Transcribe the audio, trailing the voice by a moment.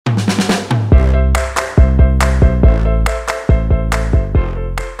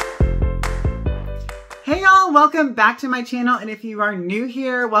welcome back to my channel. And if you are new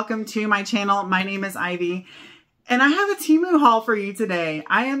here, welcome to my channel. My name is Ivy and I have a Temu haul for you today.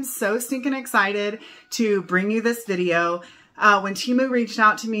 I am so stinking excited to bring you this video. When Temu reached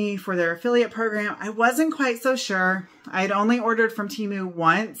out to me for their affiliate program, I wasn't quite so sure. I had only ordered from Temu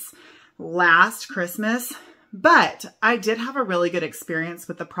once last Christmas, but I did have a really good experience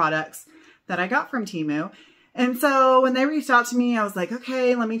with the products that I got from Temu. And so when they reached out to me, I was like,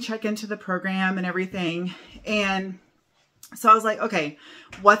 okay, let me check into the program and everything. And so I was like, okay,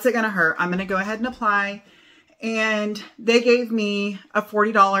 what's it going to hurt? I'm going to go ahead and apply. And they gave me a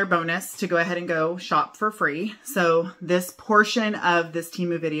 $40 bonus to go ahead and go shop for free. So this portion of this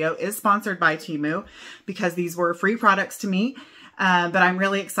Temu video is sponsored by Temu because these were free products to me. But I'm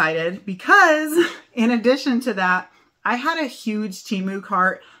really excited because in addition to that, I had a huge Temu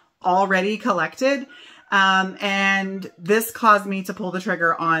cart already collected. And this caused me to pull the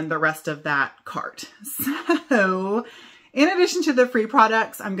trigger on the rest of that cart. So in addition to the free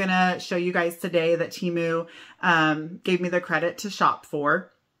products, I'm going to show you guys today that Temu gave me the credit to shop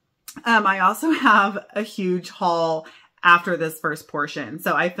for. I also have a huge haul after this first portion.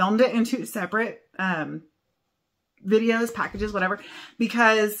 So I filmed it in two separate videos, packages, whatever,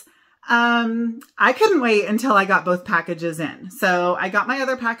 because I couldn't wait until I got both packages in. So I got my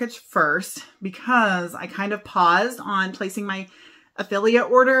other package first because I kind of paused on placing my affiliate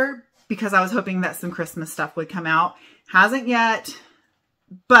order because I was hoping that some Christmas stuff would come out. Hasn't yet,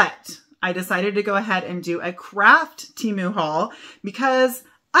 but I decided to go ahead and do a craft Temu haul because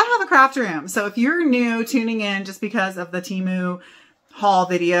I have a craft room. So if you're new tuning in just because of the Temu haul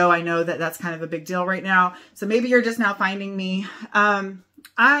video, I know that that's kind of a big deal right now. So maybe you're just now finding me.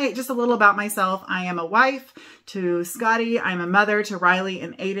 Just a little about myself. I am a wife to Scotty. I'm a mother to Riley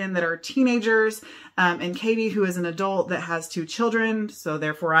and Aiden that are teenagers, and Katie, who is an adult that has 2 children. So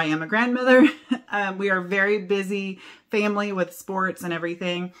therefore I am a grandmother. We are a very busy family with sports and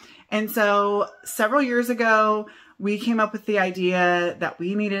everything. And so several years ago, we came up with the idea that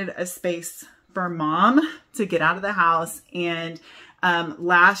we needed a space for mom to get out of the house. And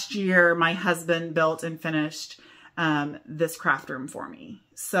last year, my husband built and finished this craft room for me.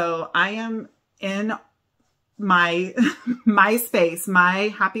 So I am in my space, my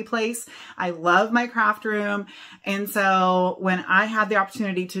happy place. I love my craft room. And so when I had the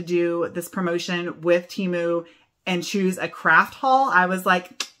opportunity to do this promotion with Temu and choose a craft haul, I was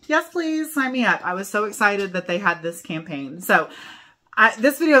like, yes, please sign me up. I was so excited that they had this campaign. So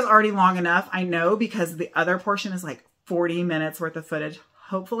this video is already long enough, I know, because the other portion is like 40 minutes worth of footage.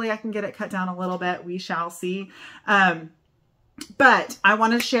 Hopefully I can get it cut down a little bit. We shall see. But I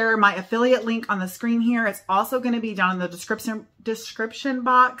want to share my affiliate link on the screen here. It's also going to be down in the description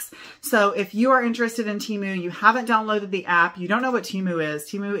box. So if you are interested in Temu, you haven't downloaded the app, you don't know what Temu is.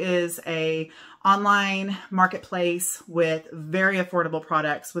 Temu is a online marketplace with very affordable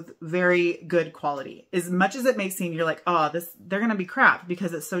products with very good quality. As much as it may seem, you're like, oh, they're going to be crap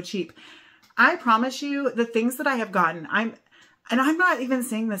because it's so cheap. I promise you the things that I have gotten, and I'm not even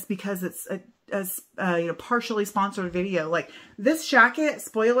saying this because it's a partially sponsored video. Like this jacket,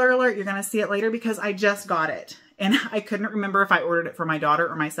 spoiler alert, you're going to see it later because I just got it. And I couldn't remember if I ordered it for my daughter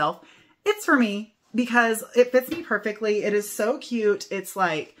or myself. It's for me because it fits me perfectly. It is so cute. It's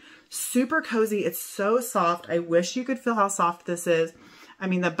like super cozy. It's so soft. I wish you could feel how soft this is. I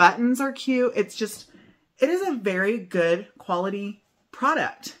mean, the buttons are cute. It is a very good quality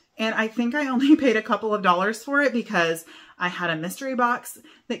product. And I think I only paid a couple of dollars for it because I had a mystery box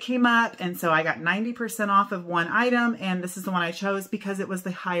that came up. And so I got 90% off of one item. And this is the one I chose because it was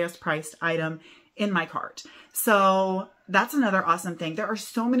the highest priced item in my cart. So that's another awesome thing. There are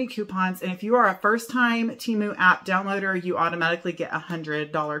so many coupons. And if you are a first time Temu app downloader, you automatically get a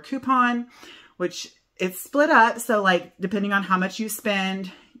 $100 coupon, which it's split up. So like, depending on how much you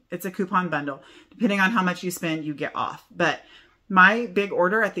spend, it's a coupon bundle. Depending on how much you spend, you get off. But my big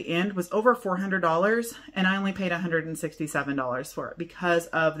order at the end was over $400 and I only paid $167 for it because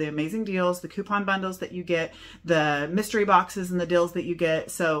of the amazing deals, the coupon bundles that you get, the mystery boxes and the deals that you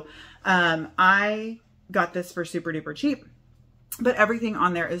get. So I got this for super duper cheap, but everything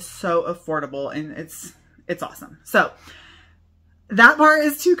on there is so affordable and it's awesome. So that part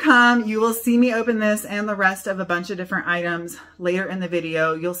is to come. You will see me open this and the rest of a bunch of different items later in the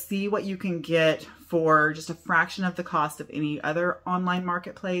video. You'll see what you can get for just a fraction of the cost of any other online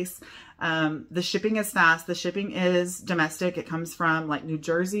marketplace. The shipping is fast. The shipping is domestic. It comes from like New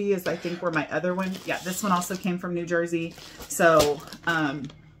Jersey is I think where my other one. Yeah, this one also came from New Jersey. So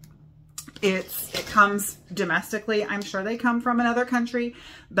It comes domestically. I'm sure they come from another country,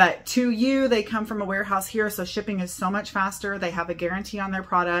 but to you, they come from a warehouse here. So shipping is so much faster. They have a guarantee on their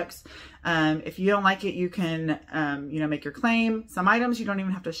products. If you don't like it, you can, make your claim. Some items you don't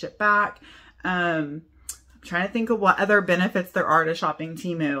even have to ship back. I'm trying to think of what other benefits there are to shopping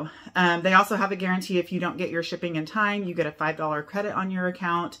Temu. They also have a guarantee. If you don't get your shipping in time, you get a $5 credit on your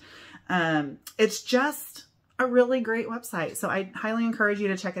account. It's just a really great website. So I highly encourage you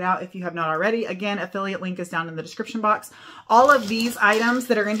to check it out if you have not already. Again, affiliate link is down in the description box. All of these items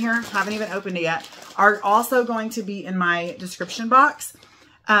that are in here, haven't even opened it yet, are also going to be in my description box.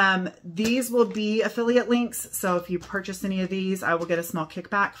 These will be affiliate links. So if you purchase any of these, I will get a small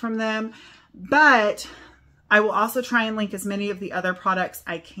kickback from them. But I will also try and link as many of the other products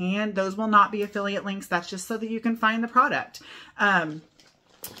I can. Those will not be affiliate links. That's just so that you can find the product.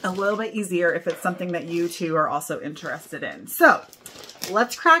 A little bit easier if it's something that you too are also interested in. So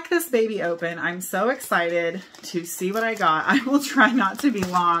let's crack this baby open. I'm so excited to see what I got. I will try not to be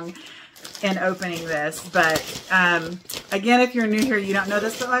long in opening this, but again, if you're new here, you don't know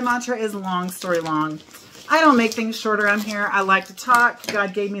this, but my mantra is long story long. I don't make things short around here. I like to talk.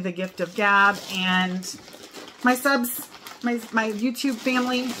 God gave me the gift of gab, and my subs, my YouTube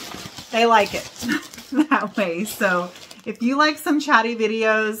family, they like it that way. So if you like some chatty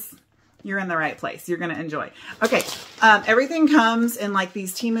videos, you're in the right place. You're going to enjoy. Okay. Everything comes in like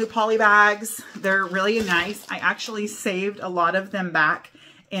these Temu poly bags. They're really nice. I actually saved a lot of them back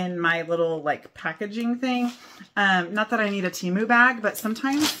in my little like packaging thing. Not that I need a Temu bag, but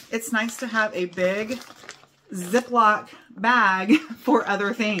sometimes it's nice to have a big Ziploc bag for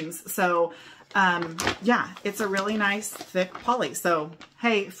other things. So yeah, it's a really nice thick poly. So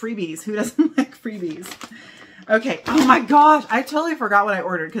hey, freebies. Who doesn't like freebies? Okay. Oh my gosh. I totally forgot what I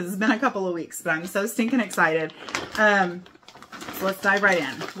ordered because it's been a couple of weeks, but I'm so stinking excited. So let's dive right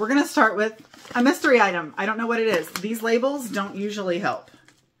in. We're going to start with a mystery item. I don't know what it is. These labels don't usually help.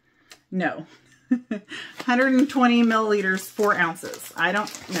 No. 120 milliliters, 4 ounces. I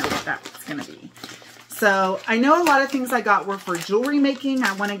don't know what that's going to be. So I know a lot of things I got were for jewelry making.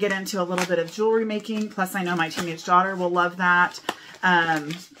 I want to get into a little bit of jewelry making. Plus I know my teenage daughter will love that.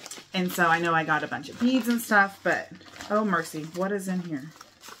 And so I know I got a bunch of beads and stuff, but oh mercy, what is in here?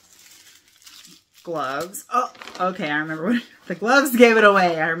 Gloves. Oh, okay. I remember what the gloves gave it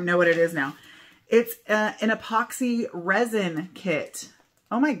away. I know what it is now. It's an epoxy resin kit.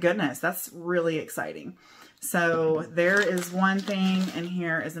 Oh my goodness. That's really exciting. So there is one thing and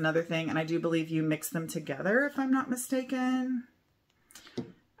here is another thing. And I do believe you mix them together if I'm not mistaken.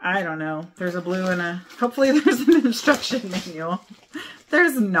 I don't know. There's a blue and a, hopefully there's an instruction manual.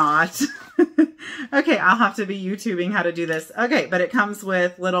 There's not. Okay, I'll have to be YouTubing how to do this. Okay, but it comes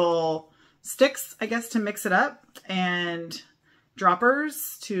with little sticks, I guess, to mix it up, and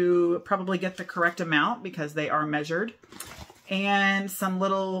droppers to probably get the correct amount because they are measured, and some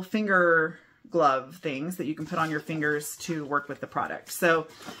little finger glove things that you can put on your fingers to work with the product. So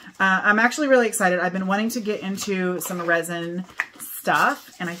I'm actually really excited. I've been wanting to get into some resin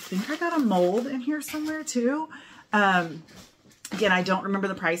stuff, and I think I got a mold in here somewhere too. Again, I don't remember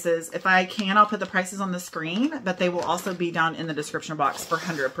the prices. If I can, I'll put the prices on the screen, but they will also be down in the description box for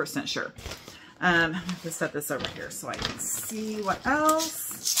 100% sure. I'm going to set this over here so I can see what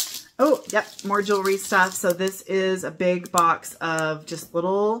else. Oh, yep, more jewelry stuff. So this is a big box of just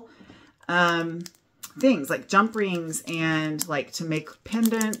little things like jump rings and like to make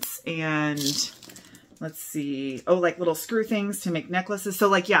pendants and let's see. Oh, like little screw things to make necklaces. So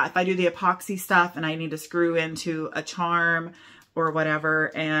like, yeah, if I do the epoxy stuff and I need to screw into a charm or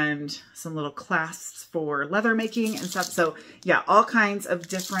whatever, and some little clasps for leather making and stuff. So yeah, all kinds of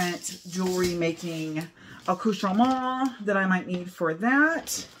different jewelry making accoutrements that I might need for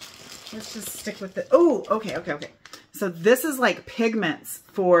that. Let's just stick with the, oh, okay. So this is like pigments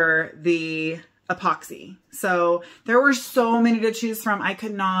for the epoxy. So there were so many to choose from. I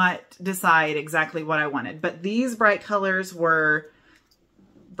could not decide exactly what I wanted, but these bright colors were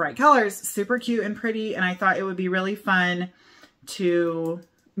bright colors, super cute and pretty. And I thought it would be really fun to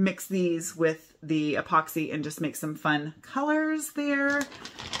mix these with the epoxy and just make some fun colors there.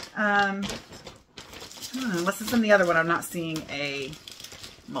 Unless it's in the other one, I'm not seeing a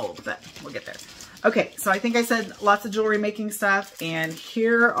mold, but we'll get there. Okay, so I think I said lots of jewelry making stuff, and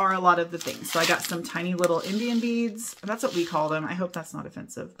here are a lot of the things. So I got some tiny little Indian beads. That's what we call them. I hope that's not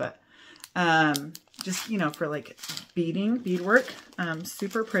offensive, but just, you know, for like beadwork.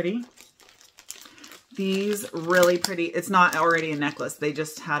 Super pretty. These really pretty. It's not already a necklace. They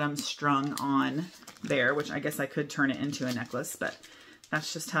just had them strung on there, which I guess I could turn it into a necklace, but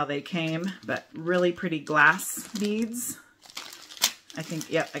that's just how they came. But really pretty glass beads. I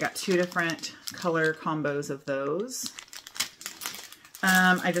think, yep, I got 2 different color combos of those.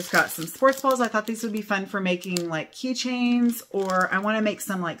 I just got some sports balls. I thought these would be fun for making like keychains, or I want to make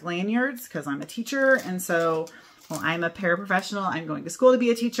some like lanyards because I'm a teacher. And so, well, I'm a paraprofessional. I'm going to school to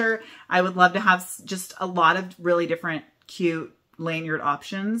be a teacher. I would love to have just a lot of really different cute lanyard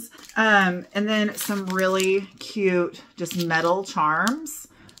options. And then some really cute, just metal charms,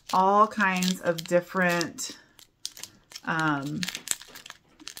 all kinds of different,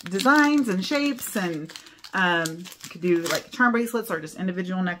 designs and shapes, and could do like charm bracelets or just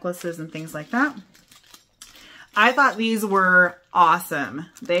individual necklaces and things like that. I thought these were awesome.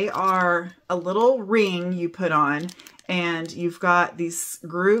 They are a little ring you put on, and you've got these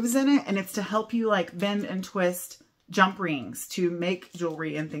grooves in it, and it's to help you like bend and twist jump rings to make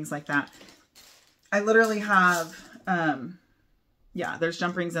jewelry and things like that. I literally have, yeah, there's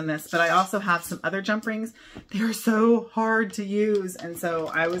jump rings in this, but I also have some other jump rings. They're so hard to use. And so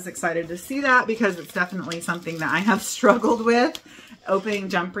I was excited to see that because it's definitely something that I have struggled with, opening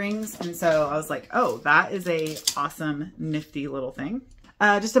jump rings. And so I was like, oh, that is a awesome, nifty little thing.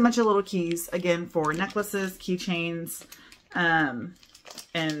 Just a bunch of little keys, again, for necklaces, keychains,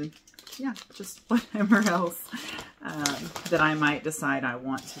 and yeah, just whatever else that I might decide I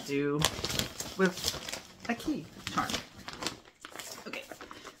want to do with a key charm.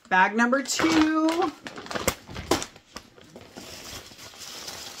 Bag number 2.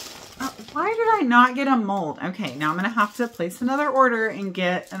 Why did I not get a mold? Okay, now I'm going to have to place another order and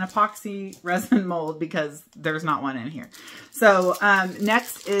get an epoxy resin mold because there's not one in here. So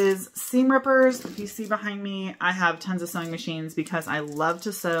next is seam rippers. If you see behind me, I have tons of sewing machines because I love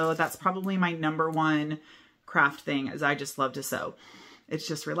to sew. That's probably my #1 craft thing, is I just love to sew. It's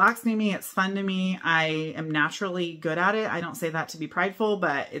just relaxing to me. It's fun to me. I am naturally good at it. I don't say that to be prideful,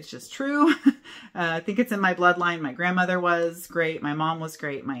 but it's just true. I think it's in my bloodline. My grandmother was great. My mom was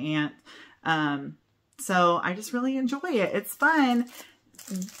great. My aunt. So I just really enjoy it. It's fun.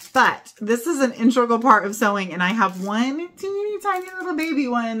 But this is an integral part of sewing, and I have one teeny tiny little baby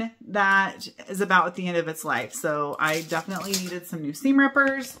one that is about at the end of its life. So I definitely needed some new seam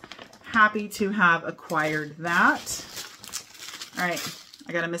rippers. Happy to have acquired that. All right,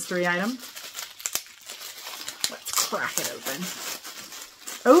 I got a mystery item. Let's crack it open.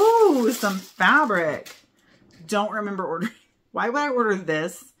 Oh, some fabric. Don't remember ordering. Why would I order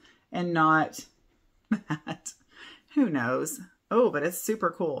this and not that? Who knows? Oh, but it's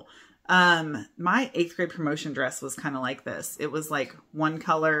super cool. My 8th grade promotion dress was kind of like this. It was like one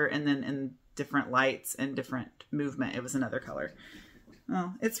color, and then in different lights and different movement, it was another color.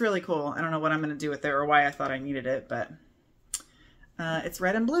 Oh, it's really cool. I don't know what I'm going to do with it or why I thought I needed it, but it's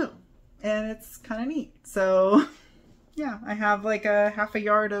red and blue, and it's kind of neat. So yeah, I have like a half a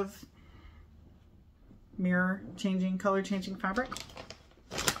yard of mirror changing, color changing fabric.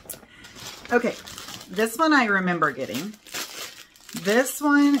 Okay, this one I remember getting. This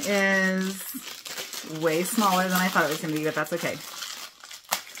one is way smaller than I thought it was going to be, but that's okay.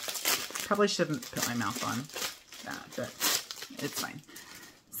 Probably shouldn't put my mouth on that, but it's fine.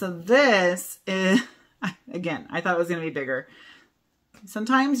 So this is, again, I thought it was going to be bigger.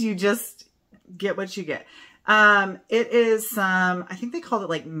 Sometimes you just get what you get. It is some, I think they called it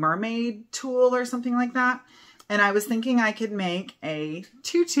like mermaid tulle or something like that. And I was thinking I could make a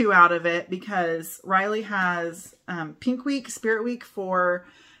tutu out of it because Riley has Pink Week, Spirit Week for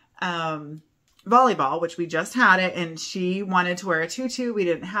volleyball, which we just had it, and she wanted to wear a tutu. We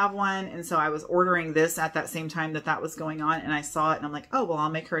didn't have one, and so I was ordering this at that same time that that was going on, and I saw it, and I'm like, oh, well, I'll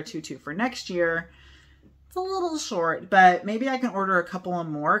make her a tutu for next year. It's a little short, but maybe I can order a couple of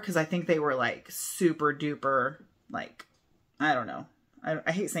more because I think they were like super duper, like, I don't know.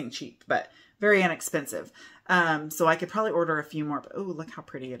 I hate saying cheap, but very inexpensive. So I could probably order a few more, but oh, look how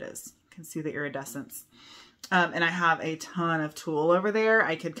pretty it is. You can see the iridescence. And I have a ton of tulle over there.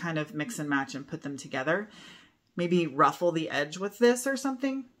 I could kind of mix and match and put them together. Maybe ruffle the edge with this or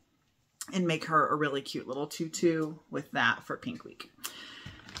something and make her a really cute little tutu with that for Pink Week.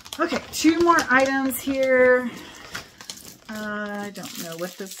 Okay, 2 more items here. I don't know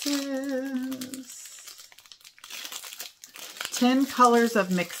what this is. 10 colors of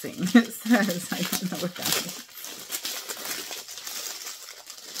mixing, it says. I don't know what that is.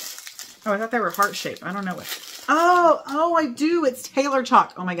 Oh, I thought they were heart-shaped. I don't know what. Oh, I do. It's Taylor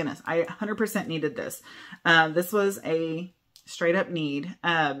chalk. Oh my goodness. I 100% needed this. This was a straight up need.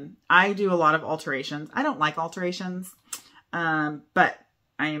 I do a lot of alterations. I don't like alterations, but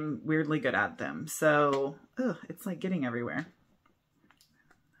I am weirdly good at them. So, ugh, it's like getting everywhere.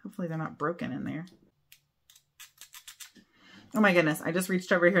 Hopefully they're not broken in there. Oh my goodness. I just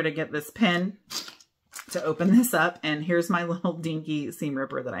reached over here to get this pin to open this up. And here's my little dinky seam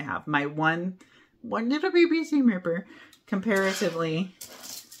ripper that I have. My one little baby seam ripper. Comparatively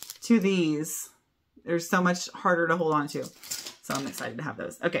to these, they're so much harder to hold on to. So I'm excited to have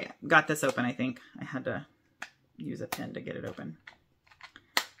those. Okay, got this open, I think. I had to use a pin to get it open.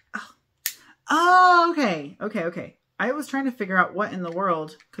 Oh, okay. Okay. I was trying to figure out what in the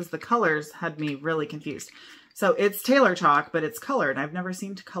world, because the colors had me really confused. So it's Taylor chalk, but it's colored. I've never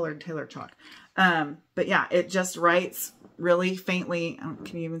seen colored Taylor chalk. But yeah, it just writes really faintly.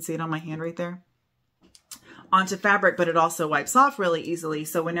 Can you even see it on my hand right there? Onto fabric, but it also wipes off really easily.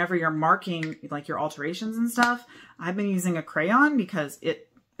 So whenever you're marking like your alterations and stuff, I've been using a crayon because it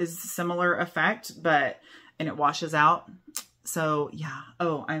is a similar effect, and it washes out. So yeah.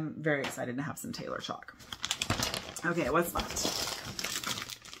 Oh, I'm very excited to have some Taylor chalk. Okay, what's left?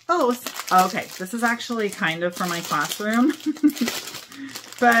 Oh, okay. This is actually kind of for my classroom,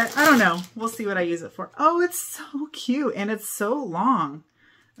 but I don't know. We'll see what I use it for. Oh, it's so cute and it's so long.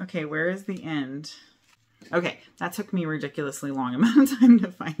 Okay, where is the end? Okay, that took me a ridiculously long amount of time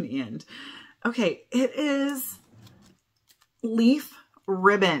to find the end. Okay, it is leaf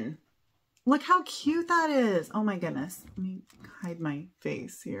ribbon. Look how cute that is. Oh my goodness. Let me hide my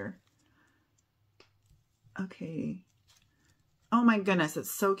face here. Okay. Oh my goodness, it's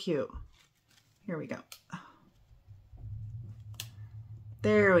so cute. Here we go.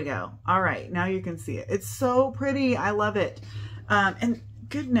 There we go. All right, now you can see it. It's so pretty. I love it. And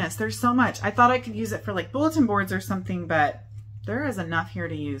goodness, there's so much. I thought I could use it for like bulletin boards or something, but there is enough here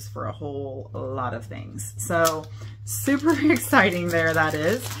to use for a whole lot of things. So super exciting there, that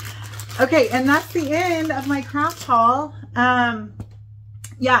is. Okay, and that's the end of my craft haul.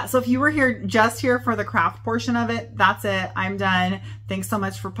 Yeah, so if you were just here for the craft portion of it, that's it. I'm done. Thanks so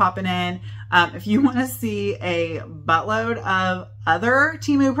much for popping in. If you want to see a buttload of other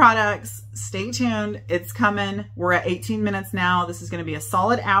Temu products, stay tuned. It's coming. We're at 18 minutes now. This is going to be a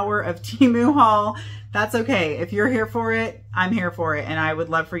solid hour of Temu haul. That's okay. If you're here for it, I'm here for it, and I would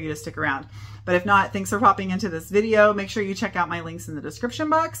love for you to stick around. But if not, thanks for popping into this video. Make sure you check out my links in the description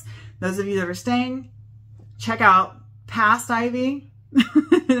box. Those of you that are staying, check out Past Ivy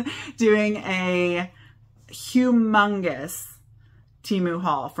doing a humongous Temu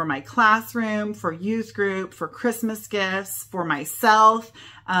haul for my classroom, for youth group, for Christmas gifts, for myself.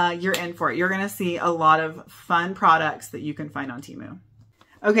 You're in for it. You're going to see a lot of fun products that you can find on Temu.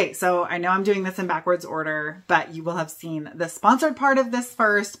 Okay, so I know I'm doing this in backwards order, but you will have seen the sponsored part of this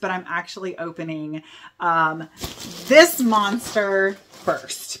first, but I'm actually opening this monster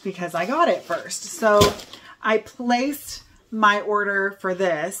first because I got it first. So I placed my order for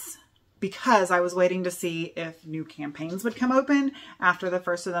this because I was waiting to see if new campaigns would come open after the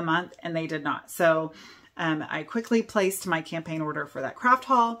first of the month, and they did not. So I quickly placed my campaign order for that craft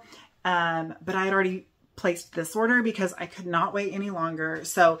haul, but I had already placed this order because I could not wait any longer.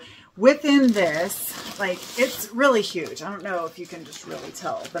 So within this, like, it's really huge. I don't know if you can just really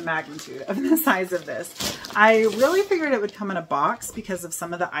tell the magnitude of the size of this. I really figured it would come in a box because of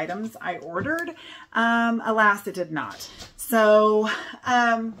some of the items I ordered. Alas, it did not. So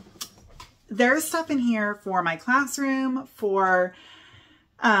there's stuff in here for my classroom, for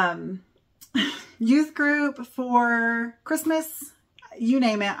youth group, for Christmas, you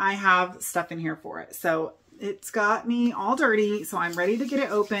name it, I have stuff in here for it. So it's got me all dirty, so I'm ready to get it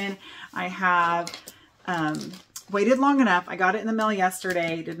open. I have waited long enough. I got it in the mail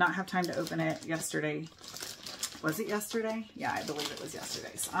yesterday. Did not have time to open it yesterday. Was it yesterday? Yeah, I believe it was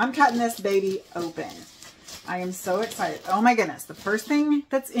yesterday. So I'm cutting this baby open. I am so excited. Oh my goodness. The first thing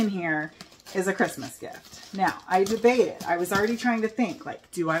that's in here is a Christmas gift. Now, I debated. I was already trying to think, like,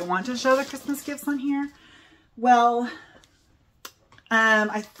 do I want to show the Christmas gifts on here? Well,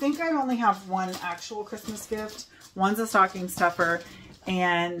 I think I only have one actual Christmas gift. One's a stocking stuffer,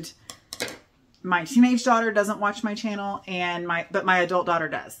 and my teenage daughter doesn't watch my channel, but my adult daughter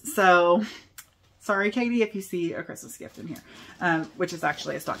does. So sorry, Katie, if you see a Christmas gift in here, which is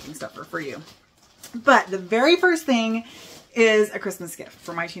actually a stocking stuffer for you. But the very first thing is a Christmas gift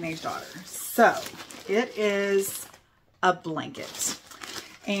for my teenage daughter. So it is a blanket.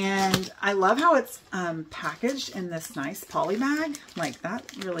 And I love how it's packaged in this nice poly bag. Like,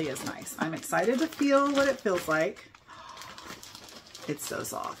 that really is nice. I'm excited to feel what it feels like. It's so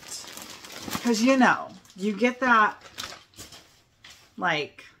soft. Because, you know, you get that,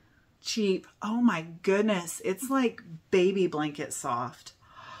 like, cheap. Oh my goodness. It's like baby blanket soft.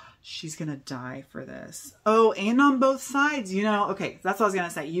 She's going to die for this. Oh, and on both sides, you know. Okay, that's what I was going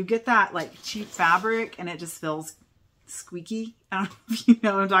to say. You get that, like, cheap fabric, and it just feels squeaky. I don't know if you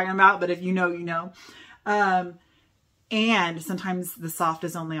know what I'm talking about, but if you know, you know. And sometimes the soft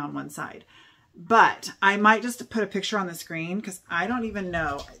is only on one side. But I might just put a picture on the screen because I don't even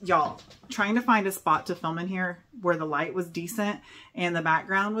know. Y'all, trying to find a spot to film in here where the light was decent and the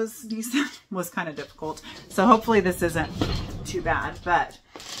background was decent was kind of difficult. So hopefully this isn't too bad. But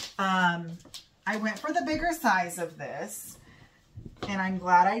I went for the bigger size of this, and I'm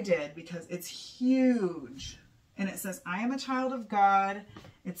glad I did because it's huge. And it says, I am a child of God.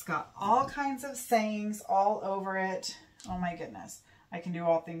 It's got all kinds of sayings all over it. Oh my goodness. I can do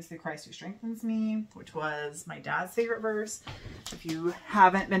all things through Christ who strengthens me, which was my dad's favorite verse. If you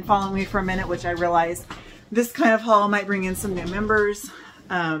haven't been following me for a minute, which I realize this kind of haul might bring in some new members.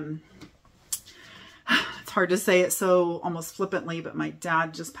 It's hard to say it so almost flippantly, but my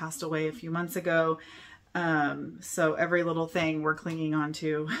dad just passed away a few months ago. So every little thing we're clinging on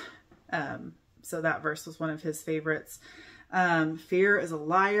to. So that verse was one of his favorites. Fear is a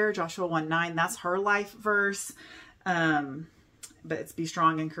liar, Joshua 1:9. That's her life verse. But it's be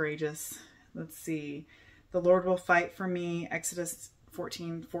strong and courageous. Let's see. The Lord will fight for me. Exodus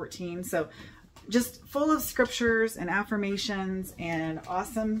 14:14. So just full of scriptures and affirmations and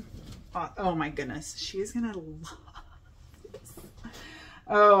awesome. Oh my goodness. She's going to love this.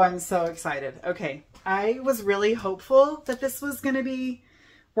 Oh, I'm so excited. Okay. I was really hopeful that this was going to be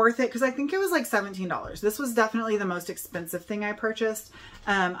worth it because I think it was like $17. This was definitely the most expensive thing I purchased.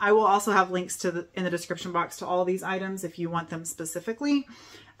 I will also have links in the description box to all these items if you want them specifically.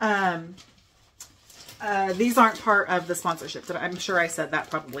 These aren't part of the sponsorship. I'm sure I said that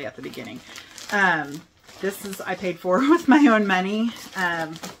probably at the beginning. This is I paid for with my own money,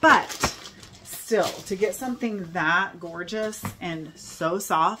 but still to get something that gorgeous and so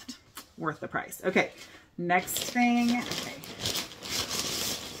soft, worth the price. Okay, next thing. Okay.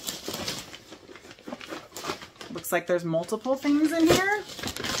 Looks like there's multiple things in here.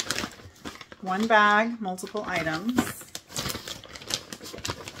 One bag, multiple items.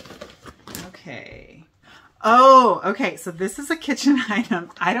 Okay. Oh, okay. So this is a kitchen item.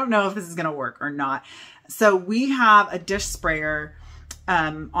 I don't know if this is going to work or not. So we have a dish sprayer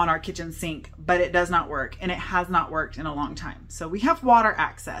on our kitchen sink, but it does not work, and it has not worked in a long time. So we have water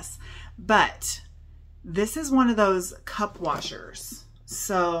access, but this is one of those cup washers.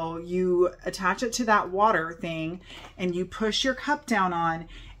 So you attach it to that water thing and you push your cup down on,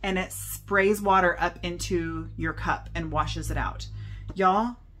 and it sprays water up into your cup and washes it out.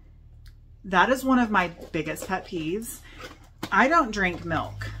 Y'all, that is one of my biggest pet peeves. I don't drink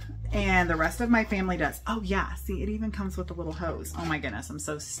milk and the rest of my family does. Oh yeah, see, it even comes with a little hose. Oh my goodness, I'm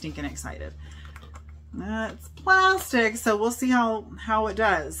so stinking excited. It's plastic, so we'll see how it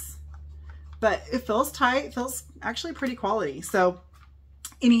does. But it feels tight, it feels actually pretty quality. So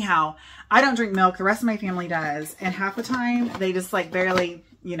anyhow, I don't drink milk. The rest of my family does. And half the time they just like barely,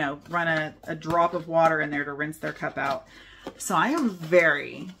 you know, run a drop of water in there to rinse their cup out. So I am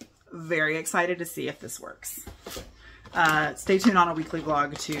very, very excited to see if this works. Stay tuned on a weekly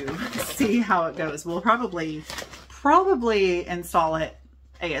vlog to see how it goes. We'll probably install it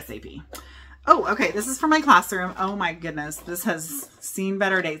ASAP. Oh, okay. This is for my classroom. Oh my goodness. This has seen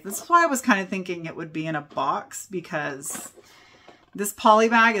better days. This is why I was kind of thinking it would be in a box, because this poly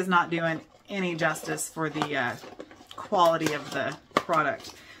bag is not doing any justice for the quality of the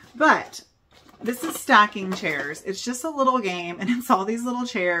product. But this is stacking chairs. It's just a little game, and it's all these little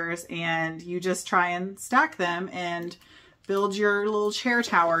chairs, and you just try and stack them and build your little chair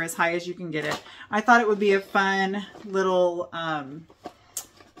tower as high as you can get it. I thought it would be a fun little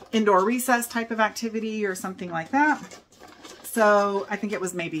indoor recess type of activity or something like that. So I think it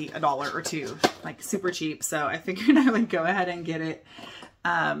was maybe $1 or $2, like super cheap. So I figured I would go ahead and get it.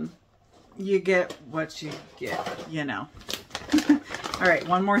 You get what you get, you know. All right,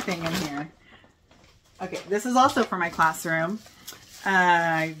 one more thing in here. Okay, this is also for my classroom.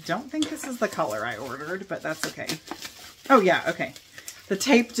 I don't think this is the color I ordered, but that's okay. Oh yeah, okay. The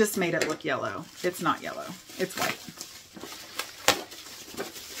tape just made it look yellow. It's not yellow, it's white.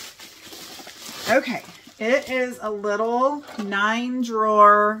 Okay. It is a little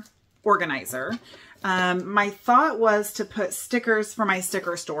 9-drawer organizer. My thought was to put stickers for my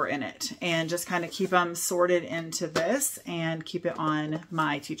sticker store in it and just kind of keep them sorted into this and keep it on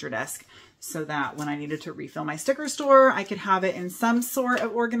my teacher desk so that when I needed to refill my sticker store, I could have it in some sort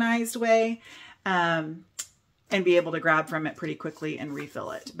of organized way and be able to grab from it pretty quickly and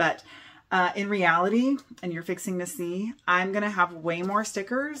refill it. But in reality, and you're fixing to see, I'm going to have way more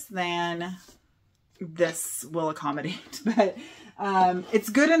stickers than this will accommodate, but it's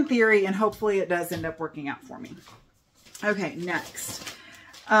good in theory, and hopefully it does end up working out for me. Okay, next.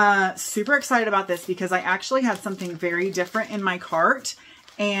 Super excited about this because I actually had something very different in my cart,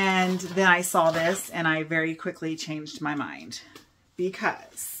 and then I saw this and I very quickly changed my mind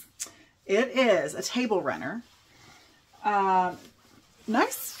because it is a table runner.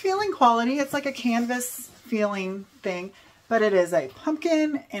 Nice feeling quality. It's like a canvas feeling thing, but it is a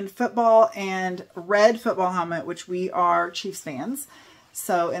pumpkin and football and red football helmet, which we are Chiefs fans.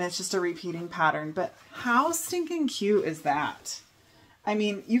 So, and it's just a repeating pattern, but how stinking cute is that? I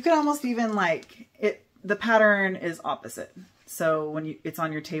mean, you could almost even like it, the pattern is opposite. So when it's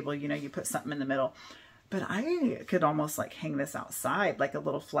on your table, you know, you put something in the middle, but I could almost like hang this outside like a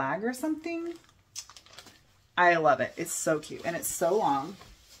little flag or something. I love it. It's so cute and it's so long.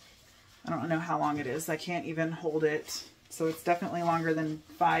 I don't know how long it is. I can't even hold it. So it's definitely longer than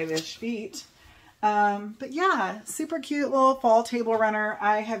 5-ish feet. But yeah, super cute little fall table runner.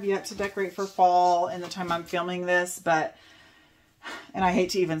 I have yet to decorate for fall in the time I'm filming this, but, and I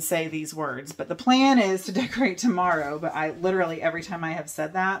hate to even say these words, but the plan is to decorate tomorrow. But I literally, every time I have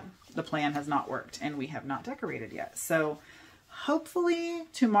said that, the plan has not worked and we have not decorated yet. So hopefully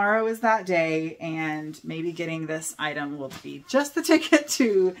tomorrow is that day, and maybe getting this item will be just the ticket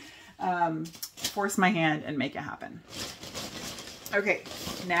to force my hand and make it happen. Okay,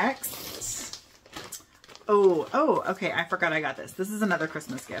 next. Oh, okay, I forgot I got this. This is another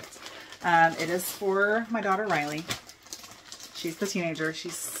Christmas gift. It is for my daughter Riley. She's the teenager.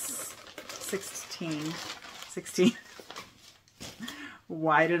 She's 16.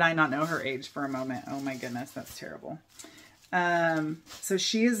 Why did I not know her age for a moment? Oh my goodness, that's terrible. So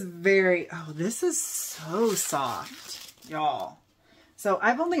she is very, oh, this is so soft, y'all. So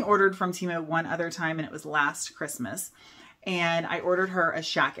I've only ordered from Temu one other time, and it was last Christmas. And I ordered her a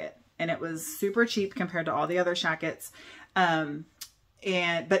shacket, and it was super cheap compared to all the other shackets. So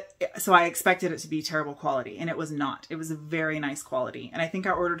I expected it to be terrible quality, and it was not. It was a very nice quality. And I think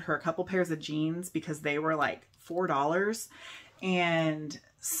I ordered her a couple pairs of jeans because they were like $4. And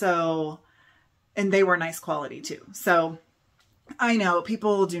so, and they were nice quality too. So I know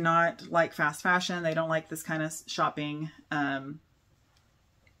people do not like fast fashion. They don't like this kind of shopping.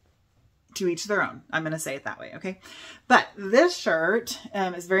 To each their own. I'm going to say it that way. Okay. But this shirt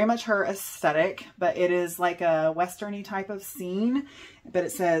is very much her aesthetic, but it is like a Western-y type of scene, but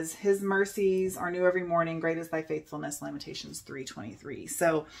it says, His mercies are new every morning. Great is thy faithfulness. Lamentations 3:23.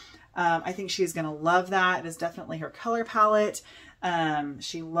 So I think she's going to love that. It is definitely her color palette.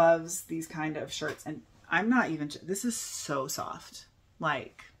 She loves these kind of shirts, and I'm not even, this is so soft.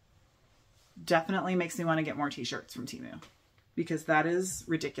 Like, definitely makes me want to get more t-shirts from Temu, because that is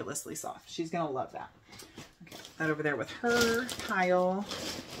ridiculously soft. She's going to love that. Okay, put that over there with her pile.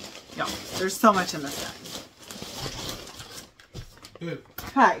 Y'all, there's so much in this bag. Good.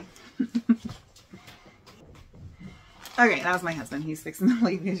 Hi. Okay, that was my husband. He's fixing to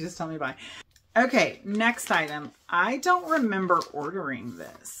leave. He's just telling me bye. Okay, next item. I don't remember ordering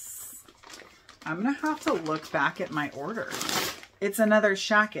this. I'm going to have to look back at my order. It's another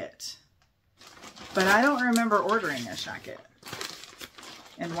shacket, but I don't remember ordering a shacket.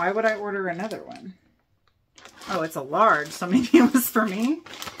 And why would I order another one? Oh, it's a large, so maybe it was for me.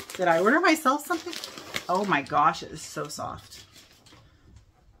 Did I order myself something? Oh my gosh, it is so soft.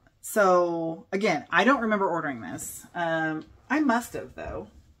 So again, I don't remember ordering this. I must have though.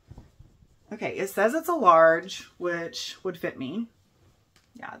 Okay, it says it's a large, which would fit me.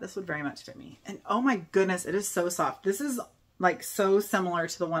 Yeah, this would very much fit me. And oh my goodness, it is so soft. This is like so similar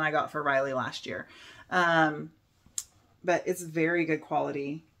to the one I got for Riley last year. But it's very good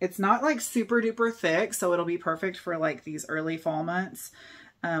quality. It's not like super duper thick, so it'll be perfect for like these early fall months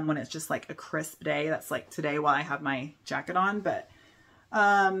when it's just like a crisp day. That's like today while I have my jacket on. But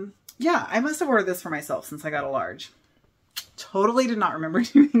yeah, I must have ordered this for myself since I got a large. Totally did not remember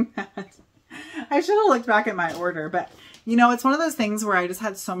doing that. I should have looked back at my order, but you know, it's one of those things where I just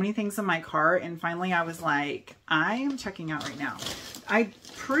had so many things in my cart, and finally I was like, I am checking out right now. I'm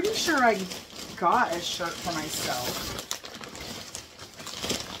pretty sure I got a shirt for myself,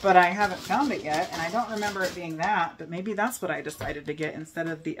 but I haven't found it yet, and I don't remember it being that, but maybe that's what I decided to get instead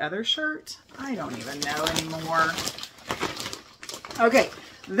of the other shirt. I don't even know anymore. Okay,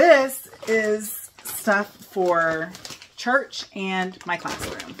 this is stuff for church and my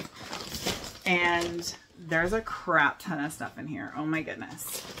classroom, and there's a crap ton of stuff in here. Oh my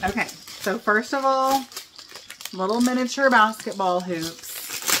goodness. Okay, so first of all, little miniature basketball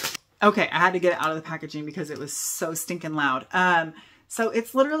hoops. Okay, I had to get it out of the packaging because it was so stinking loud. So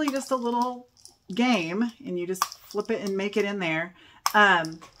it's literally just a little game, and you just flip it and make it in there.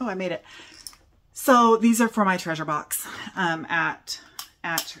 Oh, I made it. So these are for my treasure box at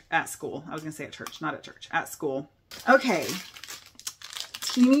school. I was gonna say at church, not at church, at school. Okay.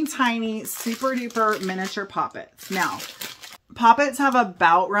 Teeny tiny, super duper miniature poppets. Now, poppets have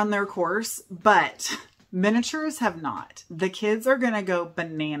about run their course, but Miniatures have not. The kids are going to go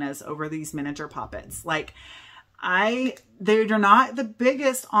bananas over these miniature poppets. Like, they're not the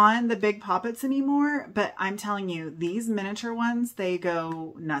biggest on the big poppets anymore, but I'm telling you, these miniature ones, they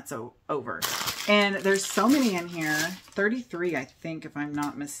go nuts over. And there's so many in here, 33, I think, if I'm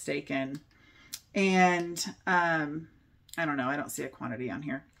not mistaken. And, I don't know, I don't see a quantity on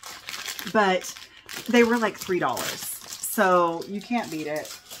here, but they were like $3. So you can't beat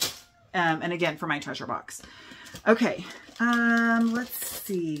it. And again, for my treasure box. Okay. Let's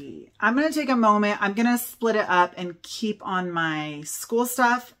see. I'm going to take a moment. I'm going to split it up and keep on my school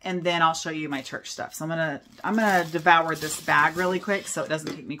stuff, and then I'll show you my church stuff. So I'm going to devour this bag really quick so it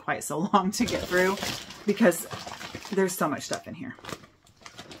doesn't take me quite so long to get through, because there's so much stuff in here.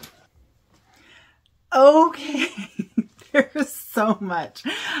 Okay. There's so much.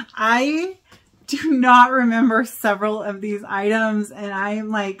 I do not remember several of these items, and I am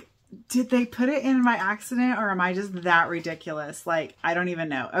like, did they put it in by accident, or am I just that ridiculous? Like, I don't even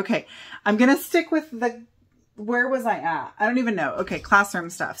know. Okay. I'm going to stick with where was I at? I don't even know. Okay. Classroom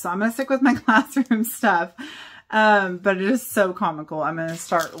stuff. So I'm going to stick with my classroom stuff. But it is so comical. I'm going to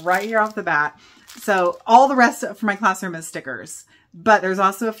start right here off the bat. So all the rest for my classroom is stickers, but there's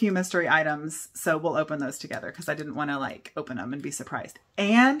also a few mystery items. So we'll open those together because I didn't want to like open them and be surprised.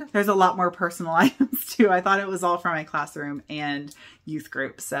 And there's a lot more personal items too. I thought it was all from my classroom and youth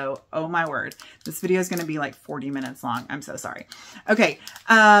group. So, oh my word, this video is going to be like 40 minutes long. I'm so sorry. Okay.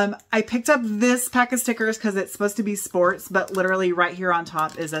 I picked up this pack of stickers because it's supposed to be sports, but literally right here on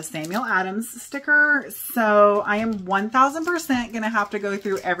top is a Samuel Adams sticker. So I am 1000% going to have to go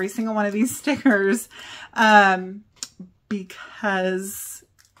through every single one of these stickers. Because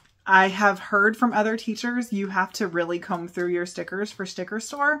I have heard from other teachers, you have to really comb through your stickers for Sticker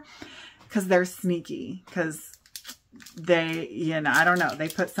Store because they're sneaky, because they, you know, I don't know. They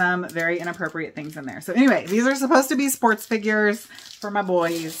put some very inappropriate things in there. So anyway, these are supposed to be sports figures for my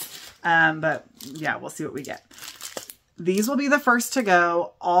boys. But yeah, we'll see what we get. These will be the first to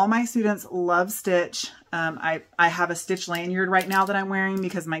go. All my students love Stitch. I have a Stitch lanyard right now that I'm wearing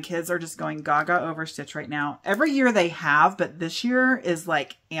because my kids are just going gaga over Stitch right now. Every year they have, but this year is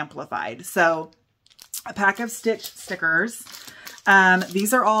like amplified. So a pack of Stitch stickers.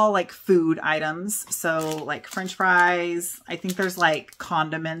 These are all like food items. So like French fries. I think there's like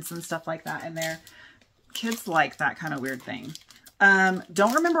condiments and stuff like that in there. Kids like that kind of weird thing.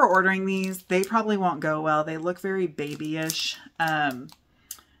 Don't remember ordering these. They probably won't go well. They look very babyish.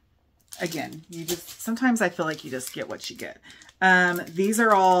 Again, sometimes I feel like you just get what you get. These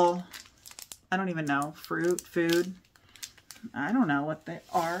are all, I don't even know, fruit, food. I don't know what they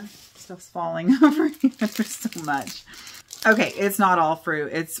are. Stuff's falling over here. There's so much. Okay. It's not all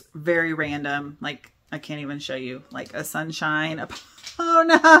fruit. It's very random. Like, I can't even show you, like a sunshine. Oh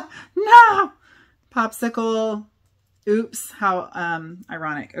no, no, popsicle. Oops, how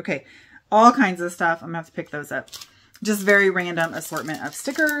ironic. Okay, all kinds of stuff. I'm gonna have to pick those up. Just very random assortment of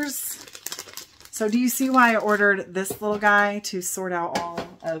stickers. So do you see why I ordered this little guy to sort out all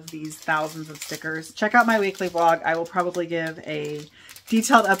of these thousands of stickers? Check out my weekly vlog. I will probably give a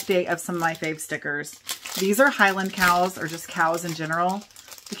detailed update of some of my fave stickers. These are Highland cows, or just cows in general.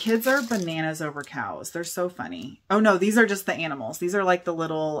 The kids are bananas over cows. They're so funny. Oh no, these are just the animals. These are like the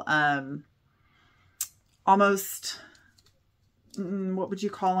little, almost, what would you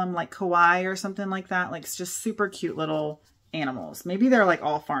call them? Like kawaii or something like that. Like, it's just super cute little animals. Maybe they're like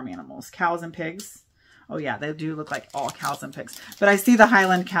all farm animals. Cows and pigs. Oh yeah, they do look like all cows and pigs. But I see the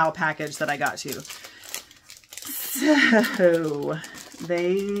Highland cow package that I got too. So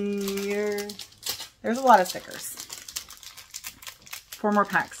there's a lot of stickers. 4 more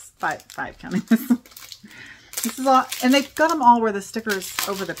packs. Five counting this one. This is all, and they've got them all where the sticker's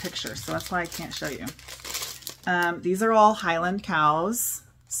over the picture, so that's why I can't show you. These are all Highland cows.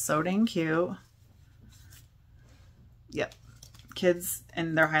 So dang cute. Yep. Kids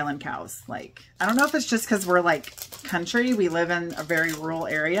and their Highland cows. Like, I don't know if it's just because we're like country, we live in a very rural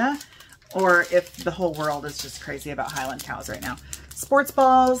area, or if the whole world is just crazy about Highland cows right now. Sports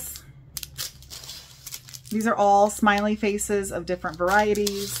balls. These are all smiley faces of different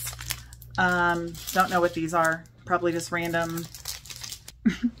varieties. Don't know what these are. Probably just random.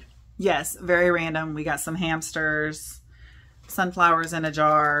 Yes, very random. We got some hamsters, sunflowers in a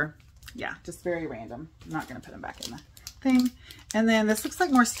jar. Yeah, just very random. I'm not going to put them back in the thing. And then this looks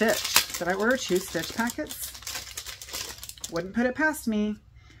like more Stitch. Did I order 2 Stitch packets? Wouldn't put it past me.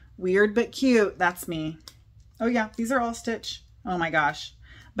 Weird but cute. That's me. Oh yeah, these are all Stitch. Oh my gosh.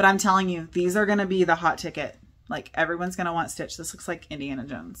 But I'm telling you, these are going to be the hot ticket. Like, everyone's going to want Stitch. This looks like Indiana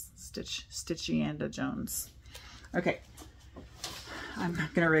Jones. Stitchy and Jones. Okay. I'm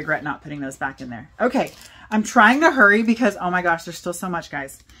going to regret not putting those back in there. Okay. I'm trying to hurry because, oh my gosh, there's still so much,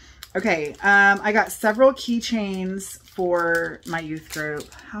 guys. Okay. I got several keychains for my youth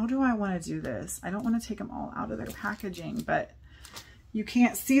group. How do I want to do this? I don't want to take them all out of their packaging, but you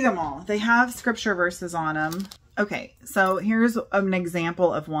can't see them all. They have scripture verses on them. Okay, so here's an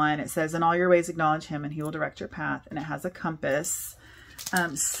example of one. It says, in all your ways acknowledge him and he will direct your path. And it has a compass.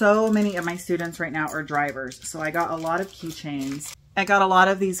 So many of my students right now are drivers. So I got a lot of keychains. I got a lot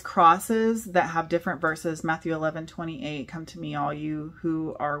of these crosses that have different verses. Matthew 11:28, come to me, all you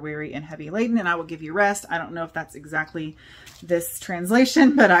who are weary and heavy laden, and I will give you rest. I don't know if that's exactly this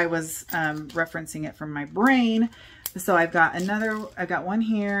translation, but I was referencing it from my brain. So I've got one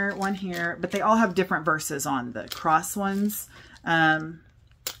here, but they all have different verses on the cross ones. And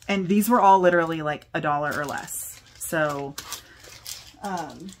these were all literally like $1 or less. So,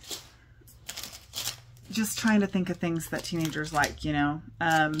 just trying to think of things that teenagers like, you know,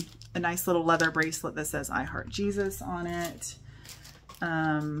 a nice little leather bracelet that says I Heart Jesus on it.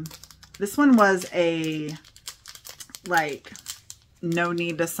 This one was a, like, no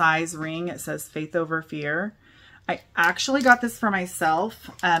need to size ring. It says faith over fear. I actually got this for myself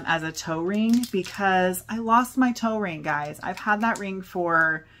as a toe ring because I lost my toe ring, guys. I've had that ring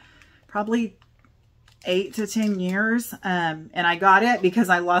for probably 8 to 10 years. And I got it because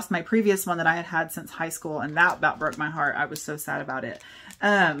I lost my previous one that I had had since high school. And that about broke my heart. I was so sad about it.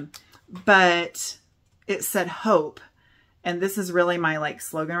 But it said hope. And this is really my like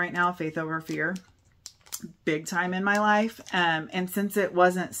slogan right now, faith over fear. Big time in my life. And since it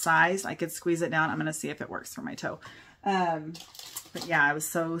wasn't sized, I could squeeze it down. I'm going to see if it works for my toe. But yeah, I was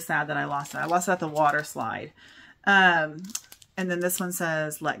so sad that I lost it. I lost it at the water slide. And then this one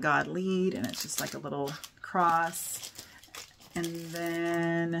says, let God lead. And it's just like a little cross. And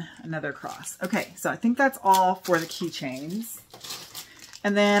then another cross. Okay, so I think that's all for the keychains.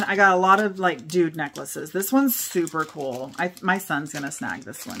 And then I got a lot of like dude necklaces. This one's super cool. My son's going to snag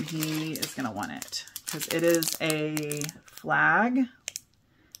this one. He is going to want it. Because it is a flag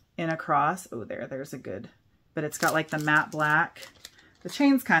in a cross. Oh, there's a good. But it's got like the matte black. The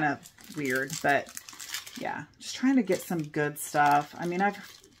chain's kind of weird, but yeah, just trying to get some good stuff. I mean,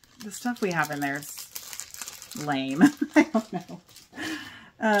 the stuff we have in there is lame. I don't know.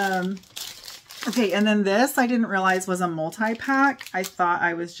 Okay, and then this I didn't realize was a multi-pack. I thought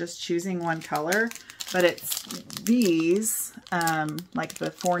I was just choosing one color, but it's these, like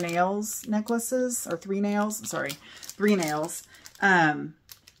the 4 nails necklaces, or 3 nails, sorry, 3 nails.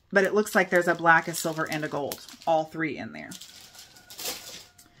 But it looks like there's a black, a silver, and a gold, all 3 in there.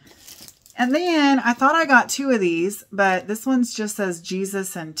 And then I thought I got 2 of these, but this one's just says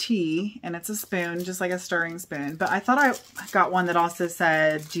Jesus and tea, and it's a spoon, just like a stirring spoon. But I thought I got one that also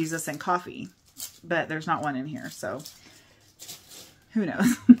said Jesus and coffee, but there's not one in here, so who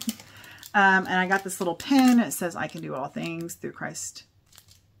knows? And I got this little pin. It says I can do all things through Christ,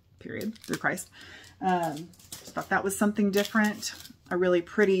 period, through Christ. Just thought that was something different. A really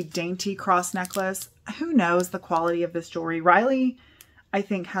pretty dainty cross necklace. Who knows the quality of this jewelry? Riley, I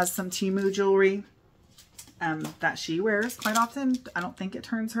think, has some Temu jewelry that she wears quite often. I don't think it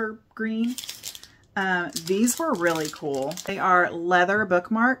turns her green. These were really cool. They are leather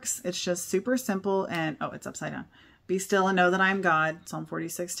bookmarks. It's just super simple and, oh, it's upside down. Be still and know that I am God, Psalm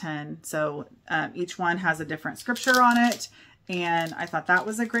 46:10. So each one has a different scripture on it. And I thought that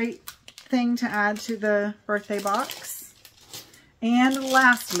was a great thing to add to the birthday box. And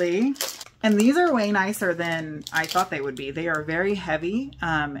lastly, and these are way nicer than I thought they would be. They are very heavy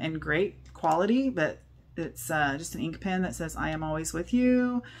and great quality, but it's just an ink pen that says, I am always with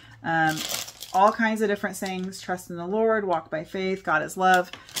you. All kinds of different things. Trust in the Lord, walk by faith, God is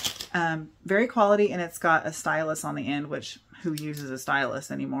love. Very quality, and it's got a stylus on the end, which who uses a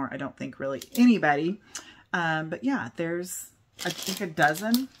stylus anymore? I don't think really anybody. But yeah, there's, I think, a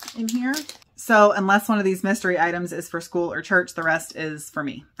dozen in here. So unless one of these mystery items is for school or church, the rest is for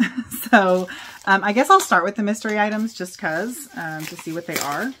me. So I guess I'll start with the mystery items just because to see what they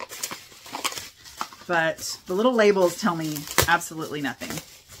are. But the little labels tell me absolutely nothing.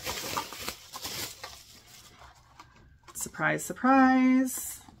 Surprise,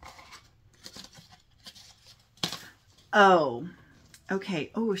 surprise. Oh,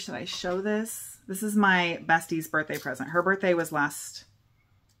 okay. Oh, should I show this? This is my bestie's birthday present. Her birthday was last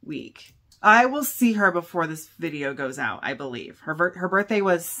week. I will see her before this video goes out, I believe. Her birthday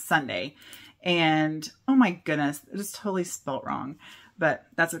was Sunday. And oh my goodness, it is totally spelt wrong, but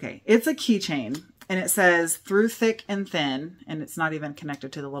that's okay. It's a keychain and it says through thick and thin, and it's not even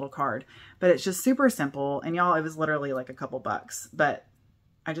connected to the little card, but it's just super simple. And y'all, it was literally like a couple bucks, but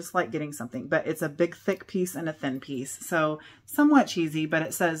I just like getting something, but it's a big thick piece and a thin piece. So somewhat cheesy, but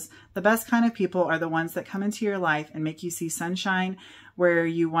it says the best kind of people are the ones that come into your life and make you see sunshine where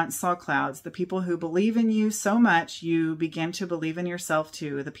you once saw clouds. The people who believe in you so much, you begin to believe in yourself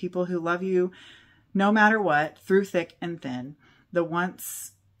too. The people who love you no matter what, through thick and thin, the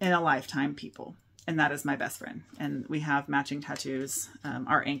once in a lifetime people. And that is my best friend. And we have matching tattoos,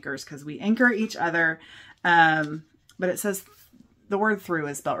 our anchors, because we anchor each other. But it says the word through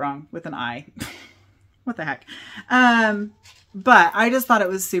is spelled wrong with an I. What the heck? But I just thought it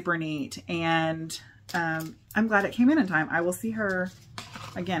was super neat. And I'm glad it came in time. I will see her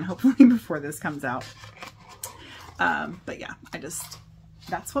again, hopefully before this comes out. But yeah,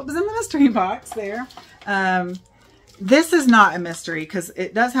 that's what was in the mystery box there. This is not a mystery because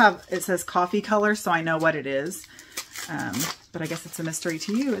it says coffee color, so I know what it is. But I guess it's a mystery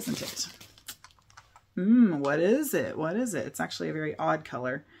to you, isn't it? What is it? What is it? It's actually a very odd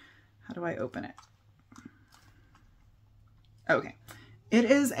color. How do I open it? Okay. It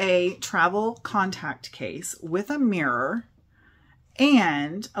is a travel contact case with a mirror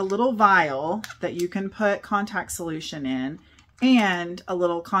and a little vial that you can put contact solution in and a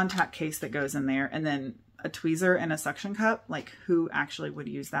little contact case that goes in there, and then a tweezer and a suction cup. Like, who actually would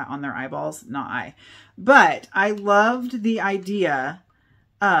use that on their eyeballs? Not I. But I loved the idea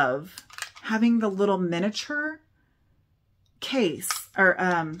of having the little miniature case or,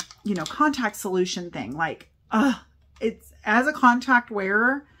 you know, contact solution thing. Like, it's, as a contact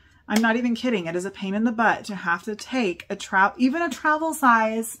wearer, I'm not even kidding. It is a pain in the butt to have to take even a travel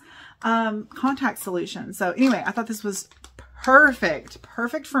size, contact solution. So anyway, I thought this was perfect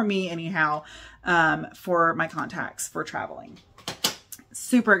for me anyhow, for my contacts for traveling.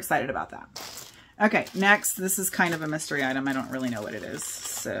 Super excited about that. Okay, next, this is kind of a mystery item. I don't really know what it is.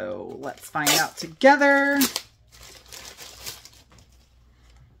 So let's find out together.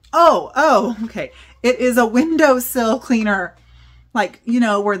 Oh, okay. It is a windowsill cleaner. Like, you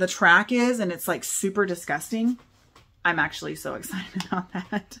know, where the track is and it's like super disgusting. I'm actually so excited about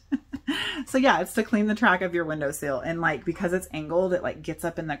that. So yeah, it's to clean the track of your windowsill. And like, because it's angled, it like gets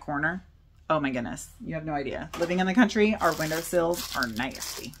up in the corner. Oh my goodness. You have no idea. Living in the country, our windowsills are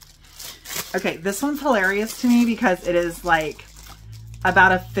nasty. Okay, this one's hilarious to me because it is like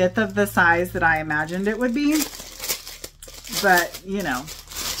about 1/5 of the size that I imagined it would be. But, you know,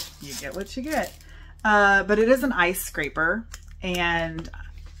 you get what you get. But it is an ice scraper, and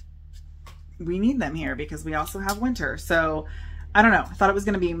we need them here because we also have winter. So I don't know. I thought it was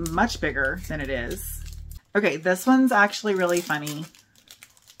going to be much bigger than it is. Okay, this one's actually really funny.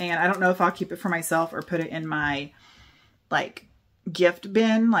 And I don't know if I'll keep it for myself or put it in my like gift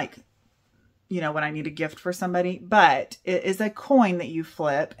bin, like, you know, when I need a gift for somebody. But it is a coin that you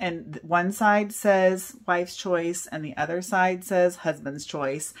flip, and one side says wife's choice and the other side says husband's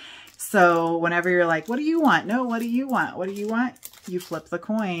choice. So whenever you're like, what do you want? No, what do you want? What do you want? You flip the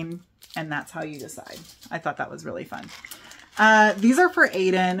coin and that's how you decide. I thought that was really fun. These are for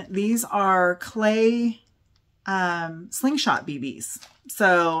Aiden. These are clay slingshot BBs.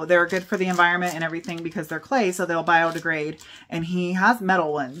 So they're good for the environment and everything because they're clay, so they'll biodegrade. And he has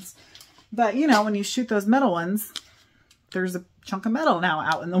metal ones. But, you know, when you shoot those metal ones, there's a chunk of metal now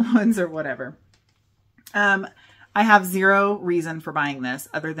out in the woods or whatever. I have zero reason for buying this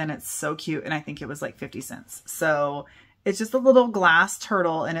other than it's so cute, and I think it was like 50 cents. So it's just a little glass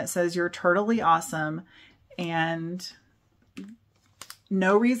turtle, and it says you're turtly awesome, and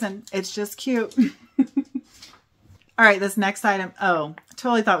no reason. It's just cute. All right, this next item. Oh, I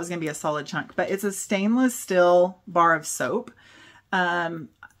totally thought it was going to be a solid chunk, but it's a stainless steel bar of soap.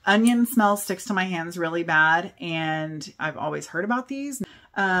 Onion smell sticks to my hands really bad, and I've always heard about these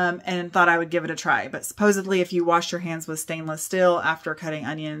and thought I would give it a try. But supposedly if you wash your hands with stainless steel after cutting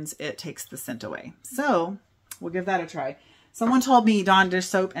onions, it takes the scent away. So we'll give that a try. Someone told me Dawn dish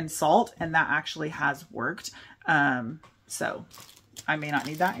soap and salt, and that actually has worked. So I may not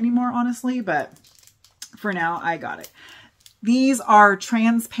need that anymore, honestly, but for now I got it. These are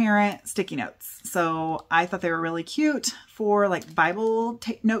transparent sticky notes. So I thought they were really cute for like Bible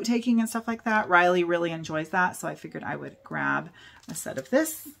note taking and stuff like that. Riley really enjoys that. So I figured I would grab a set of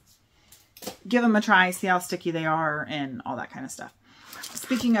this, give them a try, see how sticky they are and all that kind of stuff.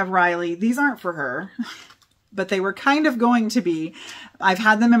 Speaking of Riley, these aren't for her, but they were kind of going to be. I've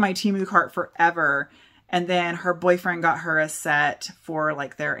had them in my Temu cart forever. And then her boyfriend got her a set for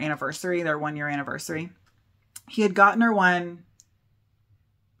like their anniversary, their 1-year anniversary. He had gotten her one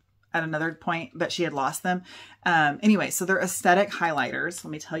at another point, but she had lost them. Anyway, so they're aesthetic highlighters.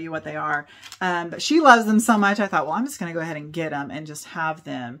 Let me tell you what they are. But she loves them so much. I thought, well, I'm just going to go ahead and get them and just have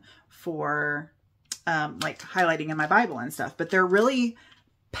them for like highlighting in my Bible and stuff. But they're really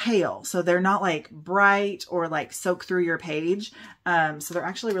pale. So they're not like bright or like soak through your page. So they're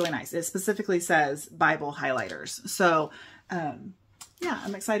actually really nice. It specifically says Bible highlighters. So, yeah,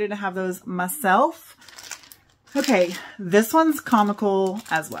 I'm excited to have those myself. Okay. This one's comical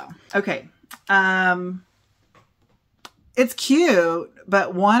as well. Okay. It's cute,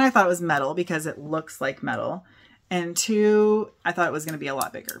 but one, I thought it was metal because it looks like metal. And two, I thought it was going to be a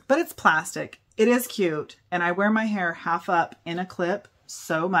lot bigger, but it's plastic. It is cute. And I wear my hair half up in a clip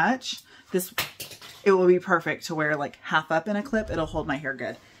so much. It will be perfect to wear like half up in a clip. It'll hold my hair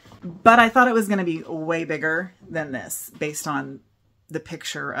good. But I thought it was going to be way bigger than this based on the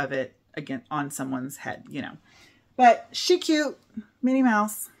picture of it again on someone's head, you know. But she cute, Minnie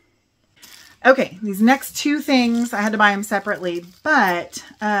Mouse. Okay, these next two things, I had to buy them separately, but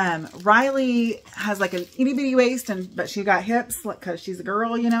Riley has like an itty bitty waist, but she got hips because she's a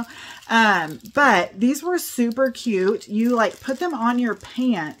girl, you know. But these were super cute. You like put them on your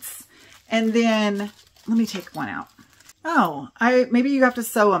pants and then, let me take one out. Oh, maybe you have to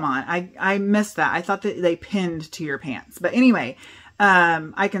sew them on. I missed that. I thought that they pinned to your pants. But anyway,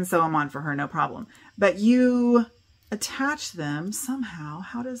 I can sew them on for her, no problem. But you attach them somehow.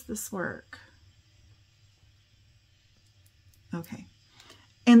 How does this work? Okay.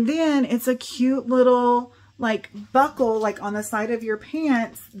 And then it's a cute little like buckle like on the side of your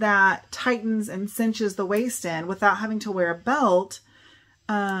pants that tightens and cinches the waist in without having to wear a belt.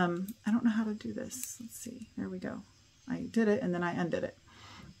 I don't know how to do this. Let's see. There we go. I did it and then I undid it.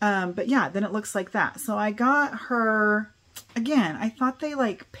 But yeah, then it looks like that. So I got her, again, I thought they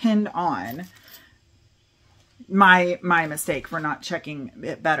like pinned on. My mistake for not checking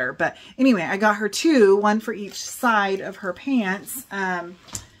it better. But anyway, I got her two, one for each side of her pants.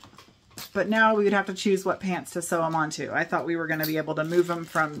 But now we would have to choose what pants to sew them onto. I thought we were going to be able to move them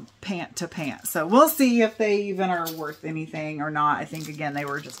from pant to pant. So we'll see if they even are worth anything or not. I think, again, they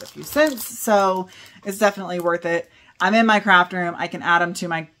were just a few cents. So it's definitely worth it. I'm in my craft room. I can add them to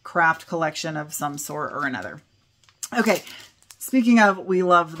my craft collection of some sort or another. Okay. Speaking of, we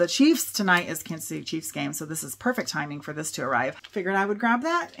love the Chiefs. Tonight is Kansas City Chiefs game, so this is perfect timing for this to arrive. Figured I would grab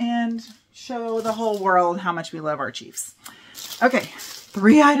that and show the whole world how much we love our Chiefs. Okay,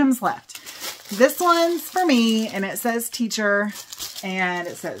 3 items left. This one's for me, and it says teacher, and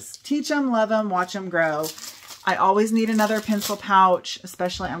it says teach them, love them, watch them grow. I always need another pencil pouch,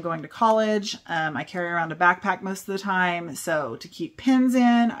 especially I'm going to college. I carry around a backpack most of the time, so to keep pens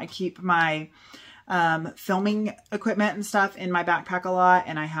in, I keep my filming equipment and stuff in my backpack a lot,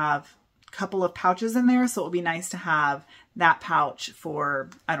 and I have a couple of pouches in there, so it would be nice to have that pouch for,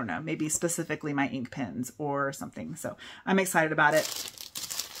 I don't know, maybe specifically my ink pens or something. So I'm excited about it.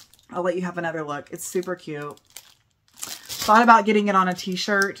 I'll let you have another look. It's super cute. Thought about getting it on a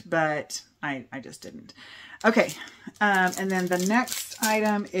t-shirt, but I just didn't. Okay, and then the next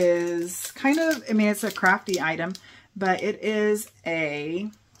item is kind of, I mean, it's a crafty item, but it is a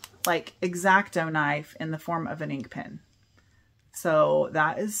like X-Acto knife in the form of an ink pen. So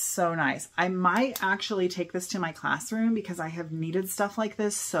that is so nice. I might actually take this to my classroom because I have needed stuff like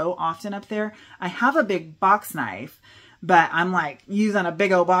this so often up there. I have a big box knife, but I'm like using a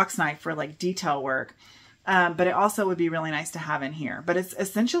big old box knife for like detail work. But it also would be really nice to have in here. But it's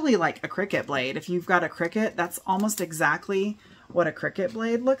essentially like a Cricut blade. If you've got a Cricut, that's almost exactly what a Cricut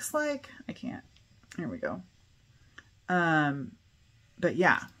blade looks like. I can't. Here we go. But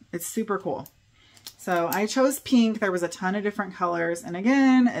yeah. It's super cool. So I chose pink. There was a ton of different colors. And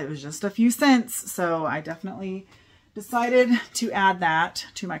again, it was just a few cents. So I definitely decided to add that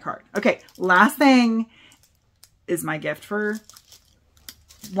to my cart. Okay, last thing is my gift for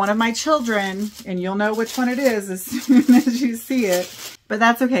one of my children. And you'll know which one it is as soon as you see it. But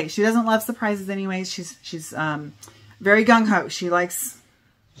that's okay. She doesn't love surprises anyways. She's very gung-ho. She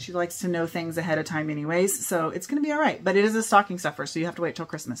likes to know things ahead of time anyways, so it's going to be all right. But it is a stocking stuffer, so you have to wait till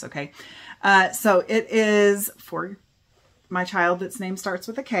Christmas, okay? So it is for my child that's name starts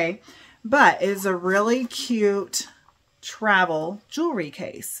with a K, but it is a really cute travel jewelry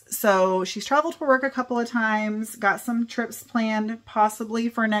case. So she's traveled for work a couple of times, got some trips planned possibly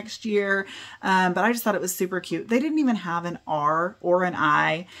for next year, but I just thought it was super cute. They didn't even have an R or an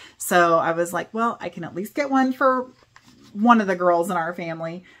I, so I was like, well, I can at least get one for one of the girls in our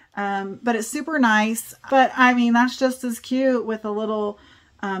family. But it's super nice. But I mean, that's just as cute with a little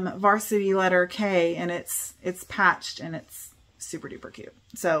varsity letter K, and it's patched and it's super duper cute.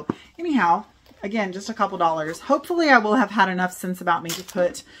 So anyhow, again, just a couple dollars. Hopefully I will have had enough sense about me to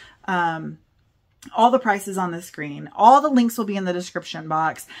put all the prices on the screen. All the links will be in the description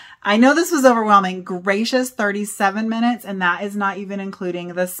box. I know this was overwhelming. Gracious 37 minutes, and that is not even including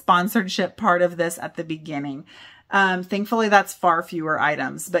the sponsorship part of this at the beginning. Thankfully, that's far fewer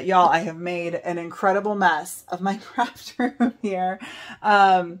items. But y'all, I have made an incredible mess of my craft room here.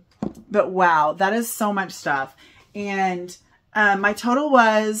 But wow, that is so much stuff. And my total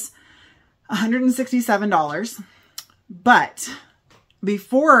was $167. But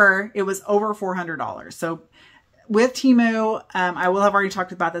before, it was over $400. So with Temu, I will have already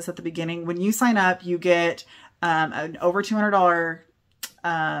talked about this at the beginning. When you sign up, you get an over $200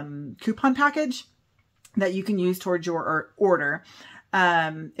 coupon package that you can use towards your order.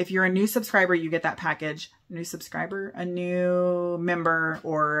 If you're a new subscriber, you get that package. New subscriber, a new member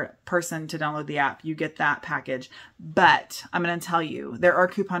or person to download the app, you get that package. But I'm going to tell you, there are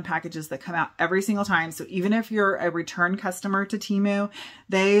coupon packages that come out every single time. So even if you're a return customer to Temu,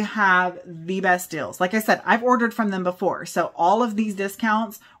 they have the best deals. Like I said, I've ordered from them before. So all of these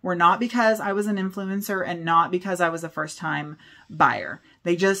discounts were not because I was an influencer and not because I was a first time buyer.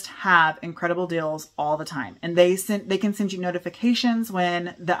 They just have incredible deals all the time. And they can send you notifications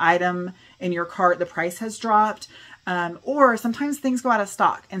when the item in your cart, the price has dropped, or sometimes things go out of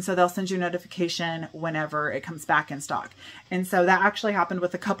stock. And so they'll send you a notification whenever it comes back in stock. And so that actually happened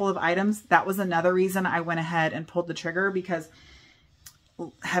with a couple of items. That was another reason I went ahead and pulled the trigger, because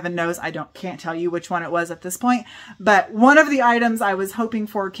heaven knows I can't tell you which one it was at this point, but one of the items I was hoping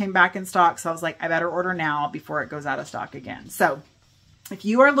for came back in stock. So I was like, I better order now before it goes out of stock again. So if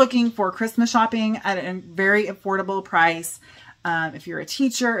you are looking for Christmas shopping at a very affordable price, if you're a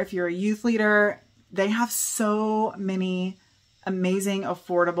teacher, if you're a youth leader, they have so many amazing,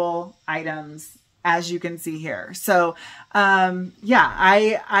 affordable items, as you can see here. So, yeah,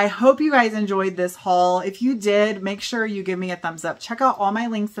 I hope you guys enjoyed this haul. If you did, make sure you give me a thumbs up. Check out all my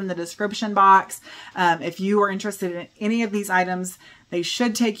links in the description box. If you are interested in any of these items, they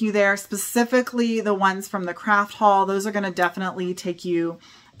should take you there, specifically the ones from the craft haul. Those are going to definitely take you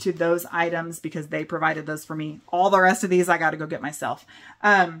to those items because they provided those for me. All the rest of these, I got to go get myself.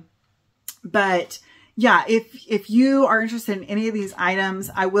 But yeah, if you are interested in any of these items,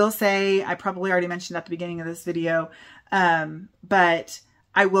 I will say, I probably already mentioned at the beginning of this video, but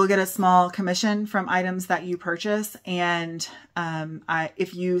I will get a small commission from items that you purchase. And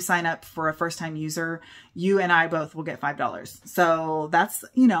if you sign up for a first-time user, you and I both will get $5. So that's,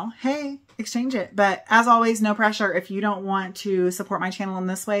 you know, hey, exchange it. But as always, no pressure. If you don't want to support my channel in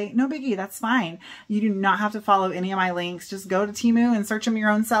this way, no biggie, that's fine. You do not have to follow any of my links. Just go to Temu and search them your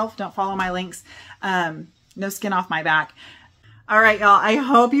own self. Don't follow my links. No skin off my back. All right, y'all. I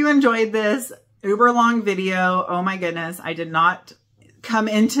hope you enjoyed this uber long video. Oh my goodness. I did not come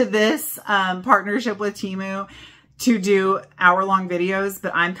into this partnership with Temu to do hour-long videos,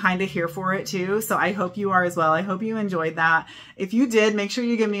 but I'm kind of here for it too. So I hope you are as well. I hope you enjoyed that. If you did, make sure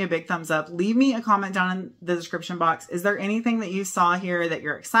you give me a big thumbs up. Leave me a comment down in the description box. Is there anything that you saw here that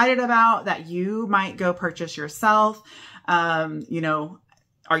you're excited about that you might go purchase yourself? You know,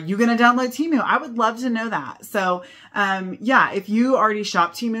 are you going to download Temu? I would love to know that. So, yeah, if you already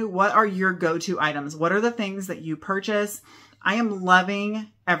shop Temu, what are your go-to items? What are the things that you purchase? I am loving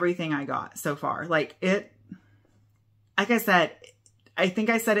everything I got so far. Like I said, I think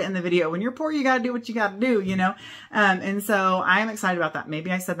I said it in the video, when you're poor, you got to do what you got to do, you know? And so I'm excited about that.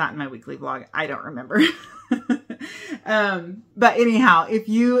 Maybe I said that in my weekly vlog. I don't remember. But anyhow, if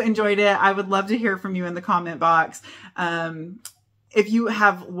you enjoyed it, I would love to hear from you in the comment box. If you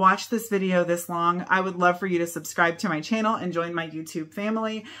have watched this video this long, I would love for you to subscribe to my channel and join my YouTube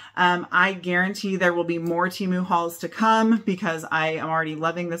family. I guarantee there will be more Temu hauls to come because I am already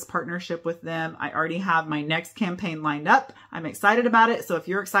loving this partnership with them. I already have my next campaign lined up. I'm excited about it. So if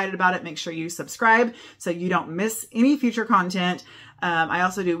you're excited about it, make sure you subscribe so you don't miss any future content. I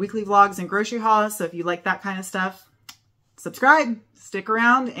also do weekly vlogs and grocery hauls. So if you like that kind of stuff, subscribe, stick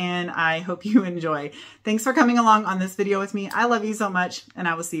around, and I hope you enjoy. Thanks for coming along on this video with me. I love you so much, and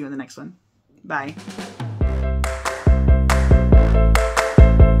I will see you in the next one. Bye.